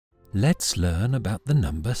Let's learn about the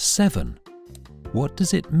number 7. What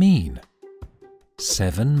does it mean?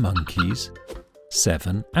 7 monkeys,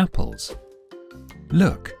 7 apples.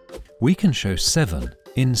 Look, we can show 7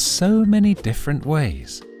 in so many different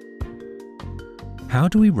ways. How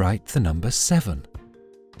do we write the number 7?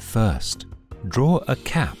 First, draw a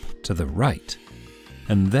cap to the right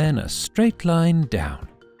and then a straight line down.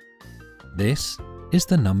 This is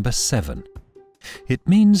the number 7. It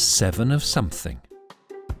means 7 of something.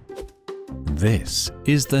 This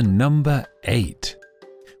is the number 8.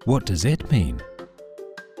 What does it mean?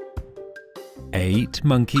 8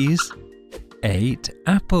 monkeys, 8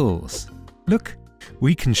 apples. Look,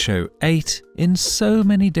 we can show 8 in so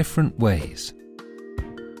many different ways.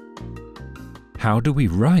 How do we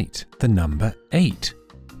write the number 8?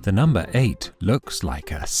 The number 8 looks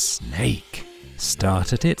like a snake.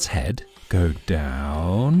 Start at its head, go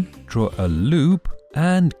down, draw a loop,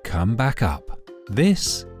 and come back up.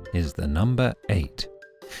 This is the number 8.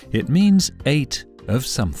 It means 8 of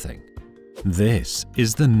something. This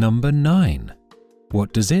is the number 9.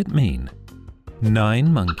 What does it mean?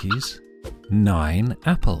 9 monkeys, 9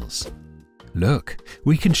 apples. Look,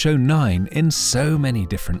 we can show 9 in so many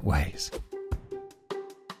different ways.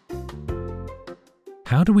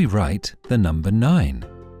 How do we write the number 9?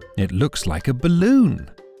 It looks like a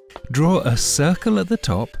balloon. Draw a circle at the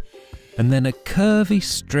top and then a curvy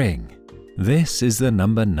string. This is the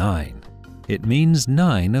number 9. It means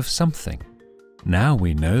 9 of something. Now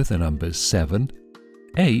we know the numbers 7,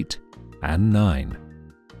 8, and 9.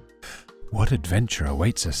 What adventure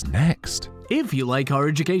awaits us next? If you like our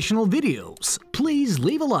educational videos, please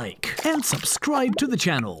leave a like and subscribe to the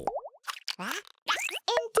channel.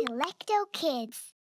 IntellectoKids.